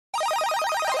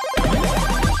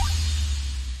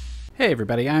Hey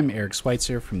everybody, I'm Eric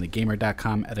Schweitzer from the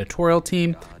Gamer.com editorial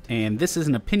team, and this is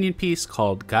an opinion piece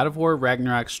called God of War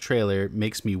Ragnarok's trailer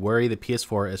makes me worry the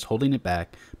PS4 is holding it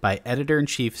back by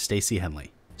editor-in-chief Stacey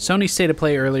Henley. Sony's State of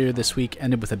Play earlier this week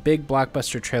ended with a big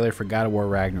blockbuster trailer for God of War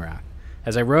Ragnarok.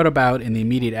 As I wrote about in the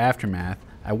immediate aftermath,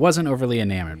 I wasn't overly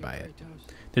enamored by it.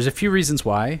 There's a few reasons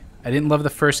why. I didn't love the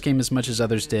first game as much as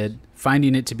others did,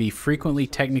 finding it to be frequently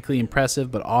technically impressive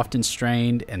but often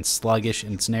strained and sluggish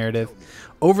in its narrative,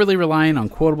 overly relying on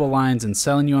quotable lines and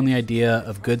selling you on the idea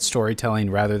of good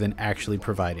storytelling rather than actually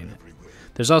providing it.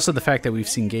 There's also the fact that we've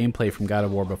seen gameplay from God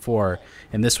of War before,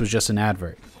 and this was just an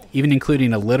advert, even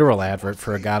including a literal advert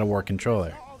for a God of War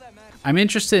controller. I'm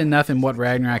interested enough in what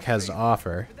Ragnarok has to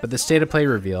offer, but the State of Play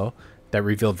reveal, that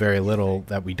revealed very little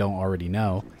that we don't already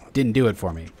know, didn't do it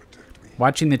for me.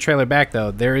 Watching the trailer back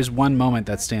though, there is one moment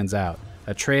that stands out,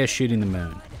 Atreus shooting the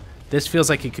moon. This feels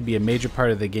like it could be a major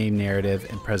part of the game narrative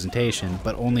and presentation,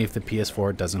 but only if the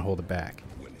PS4 doesn't hold it back.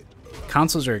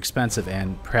 Consoles are expensive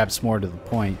and, perhaps more to the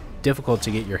point, difficult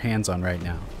to get your hands on right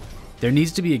now. There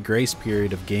needs to be a grace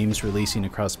period of games releasing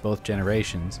across both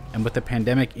generations, and with the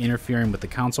pandemic interfering with the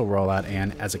console rollout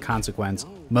and, as a consequence,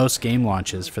 most game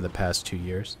launches for the past 2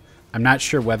 years, I'm not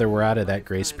sure whether we're out of that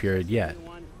grace period yet.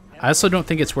 I also don't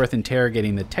think it's worth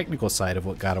interrogating the technical side of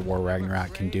what God of War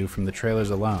Ragnarok can do from the trailers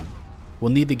alone.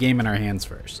 We'll need the game in our hands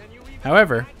first.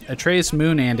 However, Atreus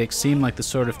Moon antics seem like the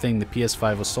sort of thing the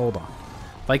PS5 was sold on.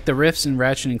 Like the rifts in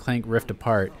Ratchet & Clank Rift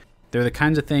Apart, they're the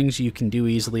kinds of things you can do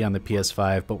easily on the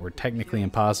PS5 but were technically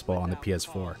impossible on the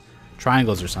PS4.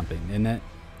 Triangles or something, isn't it?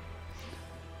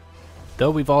 Though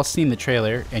we've all seen the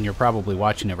trailer, and you're probably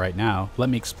watching it right now, let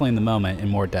me explain the moment in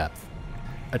more depth.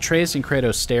 Atreus and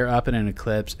Kratos stare up at an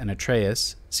eclipse, and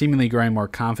Atreus, seemingly growing more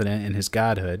confident in his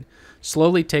godhood,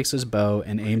 slowly takes his bow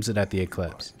and aims it at the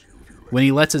eclipse. When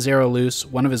he lets his arrow loose,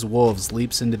 one of his wolves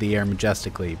leaps into the air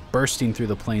majestically, bursting through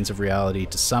the planes of reality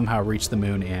to somehow reach the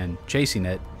moon and, chasing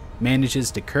it,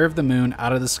 manages to curve the moon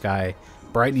out of the sky,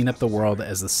 brightening up the world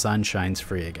as the sun shines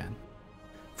free again.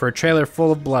 For a trailer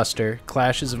full of bluster,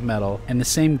 clashes of metal, and the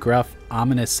same gruff,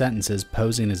 ominous sentences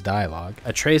posing as dialogue,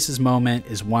 Atreus' moment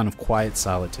is one of quiet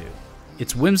solitude.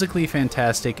 It's whimsically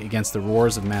fantastic against the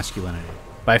roars of masculinity.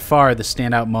 By far the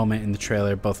standout moment in the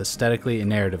trailer both aesthetically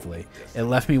and narratively. It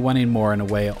left me wanting more in a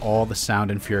way all the sound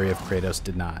and fury of Kratos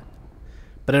did not.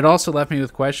 But it also left me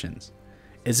with questions.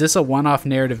 Is this a one-off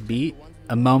narrative beat?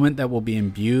 A moment that will be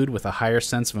imbued with a higher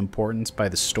sense of importance by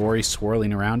the story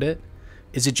swirling around it?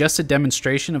 Is it just a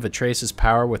demonstration of Atreus'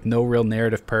 power with no real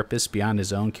narrative purpose beyond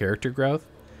his own character growth?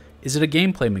 Is it a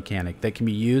gameplay mechanic that can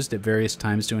be used at various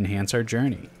times to enhance our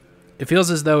journey? It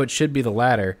feels as though it should be the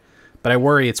latter, but I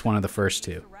worry it's one of the first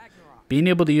two. Being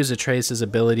able to use Atreus'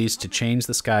 abilities to change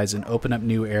the skies and open up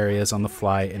new areas on the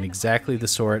fly in exactly the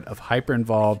sort of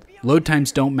hyper-involved, load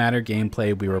times don't matter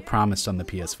gameplay we were promised on the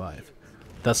PS5.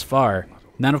 Thus far,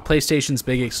 none of PlayStation's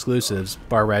big exclusives,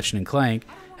 bar Ratchet & Clank,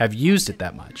 have used it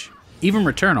that much. Even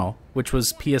Returnal, which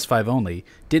was PS5 only,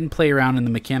 didn't play around in the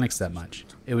mechanics that much.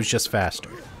 It was just faster.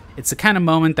 It's the kind of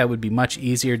moment that would be much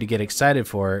easier to get excited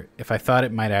for if I thought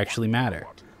it might actually matter.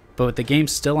 But with the game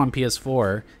still on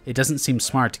PS4, it doesn't seem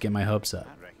smart to get my hopes up.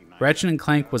 Ratchet &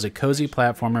 Clank was a cozy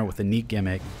platformer with a neat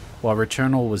gimmick, while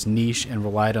Returnal was niche and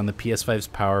relied on the PS5's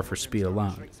power for speed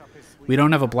alone. We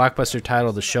don't have a blockbuster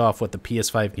title to show off what the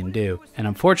PS5 can do, and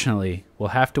unfortunately, we'll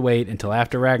have to wait until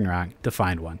after Ragnarok to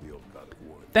find one.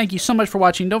 Thank you so much for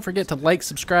watching. Don't forget to like,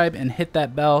 subscribe, and hit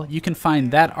that bell. You can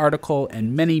find that article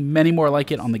and many, many more like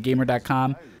it on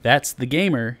thegamer.com. That's The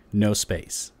Gamer, no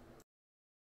space.